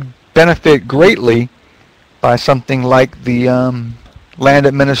they would benefit greatly by something like the land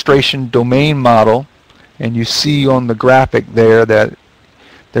administration domain model. And you see on the graphic there that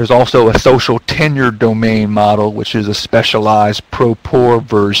there's also a social tenure domain model, which is a specialized pro-poor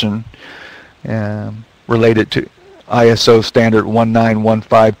version related to ISO standard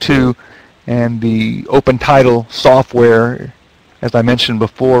 19152. And the open title software, as I mentioned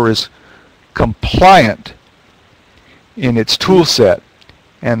before, is compliant in its tool set.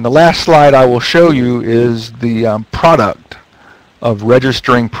 And the last slide I will show you is the product of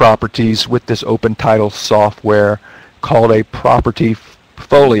registering properties with this open title software called a property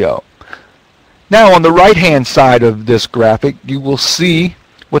folio. Now on the right hand side of this graphic you will see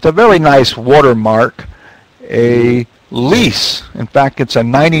with a very nice watermark a lease. In fact, it's a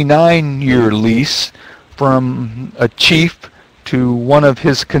 99-year lease from a chief to one of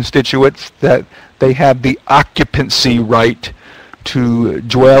his constituents that they have the occupancy right to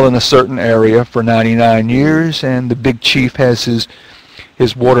dwell in a certain area for 99 years, and the big chief has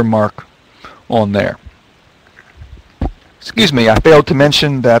his watermark on there. Excuse me, I failed to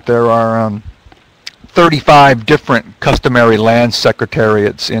mention that there are 35 different customary land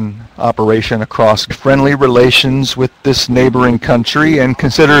secretariats in operation across friendly relations with this neighboring country and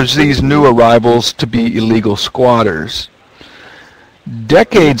considers these new arrivals to be illegal squatters.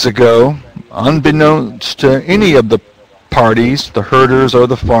 Decades ago, unbeknownst to any of the parties, the herders or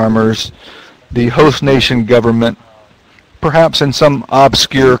the farmers, the host nation government, perhaps in some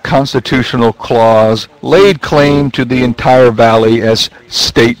obscure constitutional clause, laid claim to the entire valley as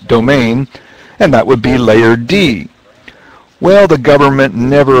state domain, and that would be Layer D. Well, the government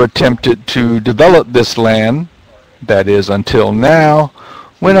never attempted to develop this land, that is until now,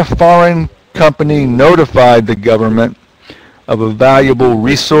 when a foreign company notified the government of a valuable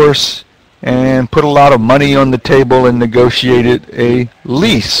resource and put a lot of money on the table and negotiated a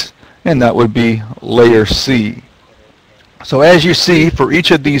lease, and that would be Layer C. So as you see, for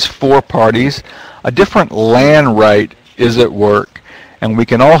each of these four parties, a different land right is at work. And we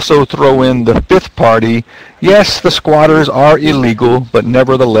can also throw in the fifth party. Yes, the squatters are illegal, but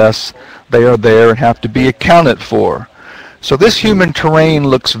nevertheless, they are there and have to be accounted for. So this human terrain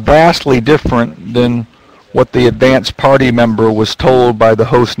looks vastly different than what the advance party member was told by the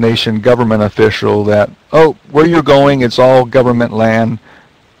host nation government official that, oh, where you're going, it's all government land,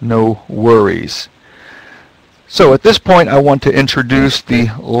 no worries. So at this point, I want to introduce the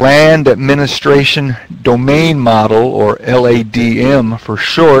Land Administration Domain Model, or LADM for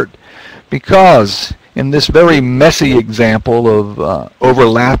short, because in this very messy example of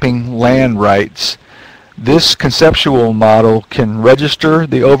overlapping land rights, this conceptual model can register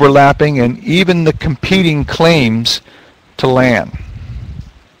the overlapping and even the competing claims to land.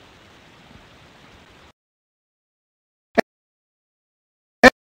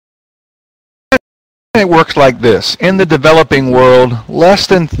 It works like this. In the developing world, less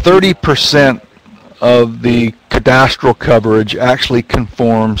than 30% of the cadastral coverage actually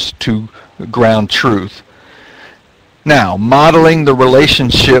conforms to ground truth. Now, modeling the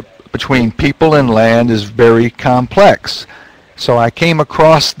relationship between people and land is very complex. So I came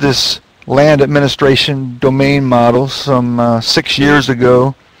across this land administration domain model some 6 years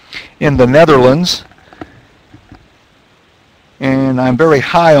ago in the Netherlands, and I'm very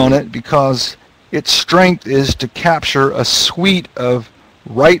high on it because its strength is to capture a suite of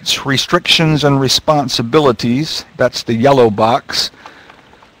rights, restrictions, and responsibilities, that's the yellow box,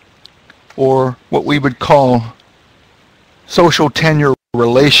 or what we would call social tenure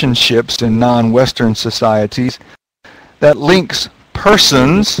relationships in non-Western societies, that links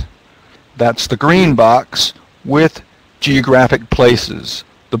persons, that's the green box, with geographic places,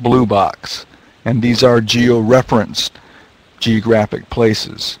 the blue box. And these are geo-referenced geographic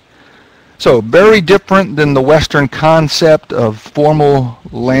places. So very different than the Western concept of formal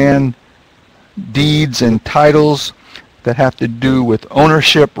land deeds and titles that have to do with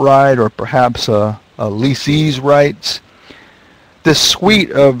ownership right or perhaps a leasee's rights. This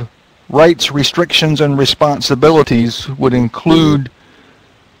suite of rights, restrictions, and responsibilities would include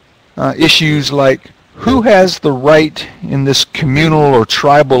issues like who has the right in this communal or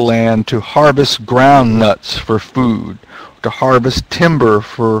tribal land to harvest ground nuts for food, to harvest timber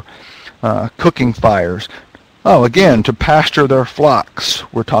for cooking fires. Oh, again, to pasture their flocks.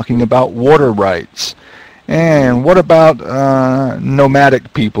 We're talking about water rights. And what about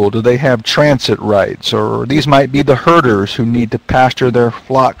nomadic people? Do they have transit rights? Or these might be the herders who need to pasture their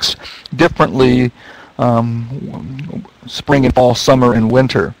flocks differently spring and fall, summer and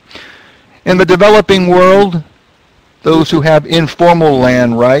winter. In the developing world, those who have informal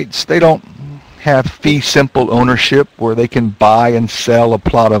land rights, they don't have fee simple ownership where they can buy and sell a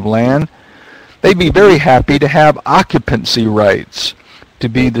plot of land. They'd be very happy to have occupancy rights, to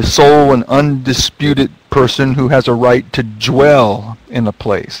be the sole and undisputed person who has a right to dwell in a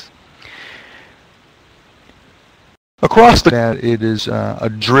place. Across that, it is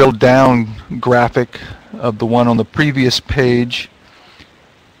a drilled down graphic of the one on the previous page,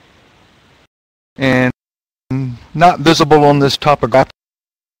 and not visible on this topographic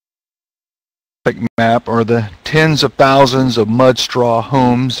map are the tens of thousands of mud straw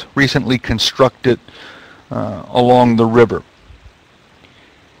homes recently constructed along the river.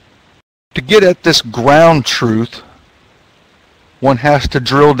 To get at this ground truth, one has to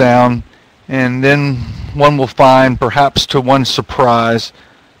drill down, and then one will find, perhaps to one's surprise,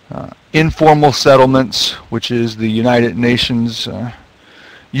 informal settlements, which is the United Nations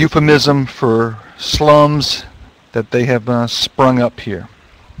euphemism for slums that they have sprung up here.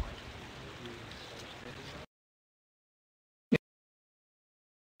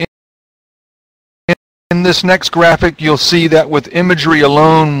 In this next graphic, you'll see that with imagery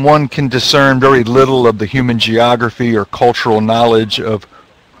alone, one can discern very little of the human geography or cultural knowledge of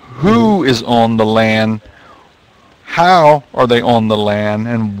who is on the land, how are they on the land,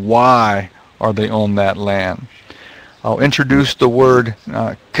 and why are they on that land. I'll introduce the word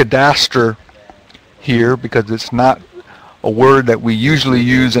cadastre here because it's not a word that we usually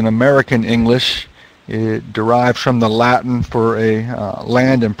use in American English. It derives from the Latin for a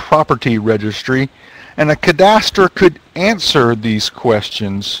land and property registry. And a cadastre could answer these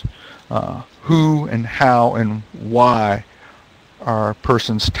questions, who and how and why are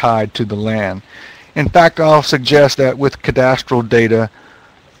persons tied to the land. In fact, I'll suggest that with cadastral data,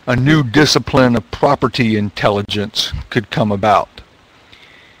 a new discipline of property intelligence could come about.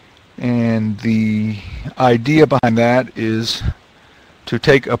 And the idea behind that is to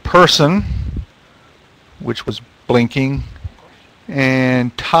take a person, which was blinking,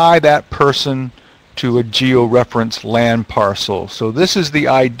 and tie that person to a geo-reference land parcel. So this is the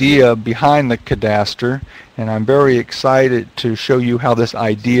idea behind the cadastre, and I'm very excited to show you how this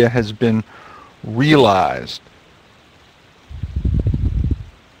idea has been realized.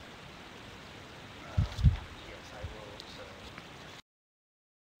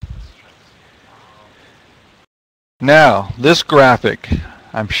 Now, this graphic,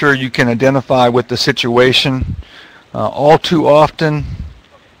 I'm sure you can identify with the situation. All too often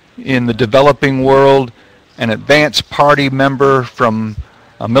in the developing world, an advanced party member from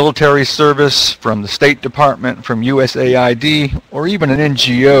a military service, from the State Department, from USAID, or even an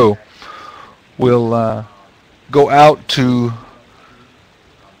NGO will go out to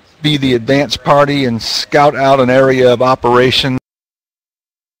be the advanced party and scout out an area of operations.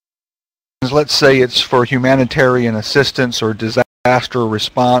 Let's say it's for humanitarian assistance or disaster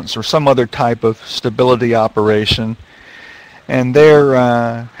response or some other type of stability operation. And there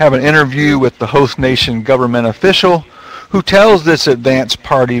have an interview with the host nation government official who tells this advanced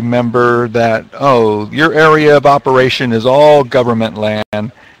party member that, oh, your area of operation is all government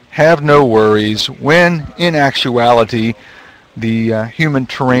land, have no worries, when in actuality the human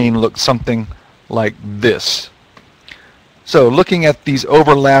terrain looks something like this. So looking at these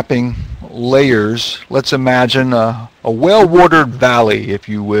overlapping layers, let's imagine a well-watered valley, if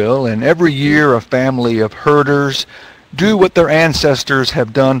you will, and every year a family of herders do what their ancestors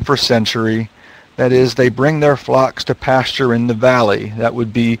have done for centuries. That is, they bring their flocks to pasture in the valley. That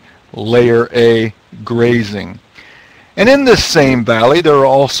would be layer A, grazing. And in this same valley there are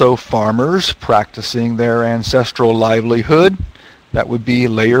also farmers practicing their ancestral livelihood. That would be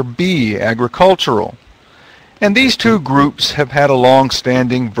layer B, agricultural. And these two groups have had a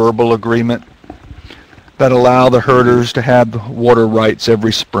long-standing verbal agreement that allow the herders to have the water rights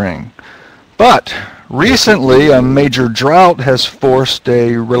every spring. But recently a major drought has forced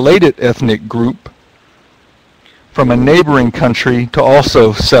a related ethnic group from a neighboring country to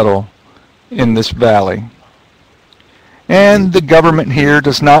also settle in this valley. And the government here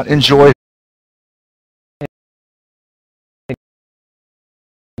does not enjoy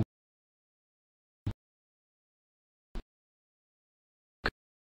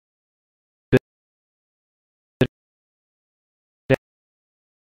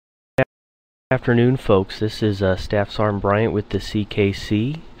Afternoon, folks. This is Staff Sergeant Bryant with the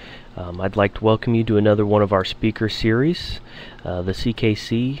CKC. I'd like to welcome you to another one of our speaker series. The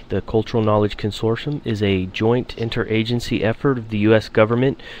CKC, the Cultural Knowledge Consortium, is a joint interagency effort of the U.S.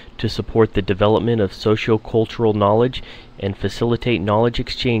 government to support the development of socio-cultural knowledge and facilitate knowledge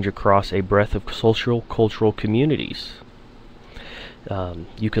exchange across a breadth of socio-cultural communities.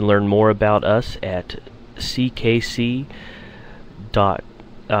 You can learn more about us at CKC.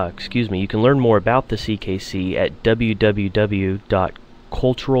 You can learn more about the CKC at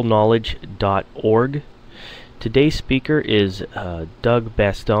www.culturalknowledge.org. Today's speaker is Doug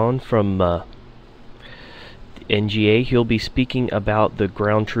Batson from NGA. He'll be speaking about the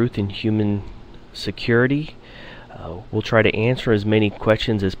ground truth in human security. We'll try to answer as many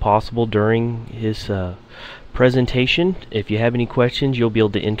questions as possible during his presentation. If you have any questions, you'll be able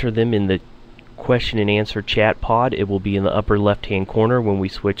to enter them in the question and answer chat pod. It will be in the upper left hand corner when we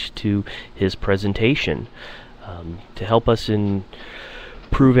switch to his presentation. To help us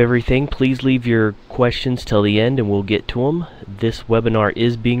improve everything, please leave your questions till the end and we'll get to them. This webinar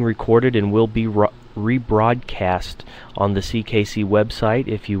is being recorded and will be rebroadcast on the CKC website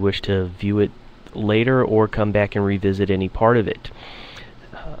if you wish to view it later or come back and revisit any part of it.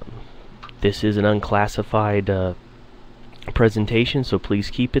 This is an unclassified presentation, so please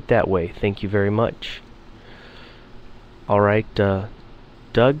keep it that way. Thank you very much. Alright,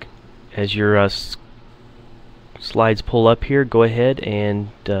 Doug, as your slides pull up here, go ahead and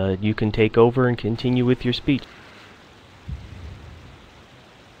you can take over and continue with your speech.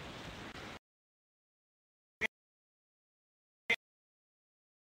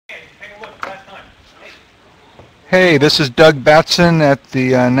 Hey, this is Doug Batson at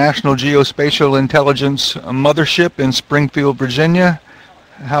the National Geospatial Intelligence Mothership in Springfield, Virginia.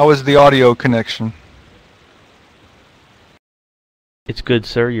 How is the audio connection? It's good,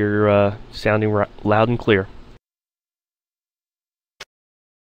 sir. You're sounding loud and clear.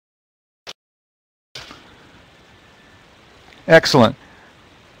 Excellent.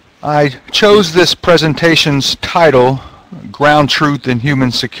 I chose this presentation's title, Ground Truth in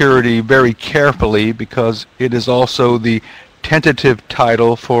Human Security, very carefully because it is also the tentative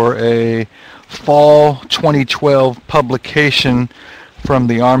title for a fall 2012 publication from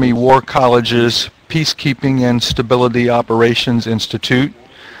the Army War College's Peacekeeping and Stability Operations Institute.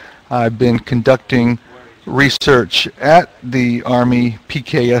 I've been conducting research at the Army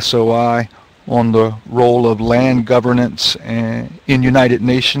PKSOI on the role of land governance in United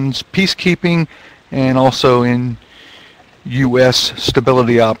Nations peacekeeping and also in U.S.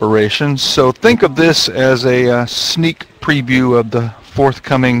 stability operations. So think of this as a sneak preview of the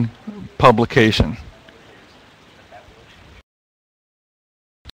forthcoming publication.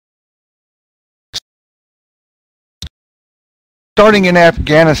 Starting in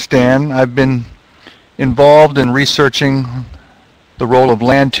Afghanistan, I've been involved in researching the role of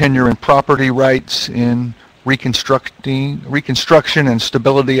land tenure and property rights in reconstruction and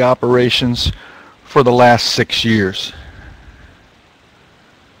stability operations for the last 6 years.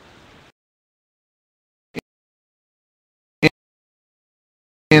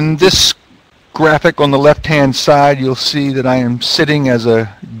 In this graphic on the left-hand side, you'll see that I am sitting as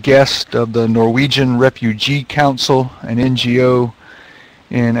a guest of the Norwegian Refugee Council, an NGO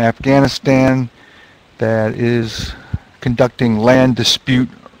in Afghanistan that is conducting land dispute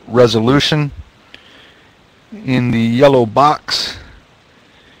resolution. In the yellow box,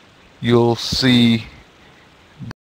 you'll see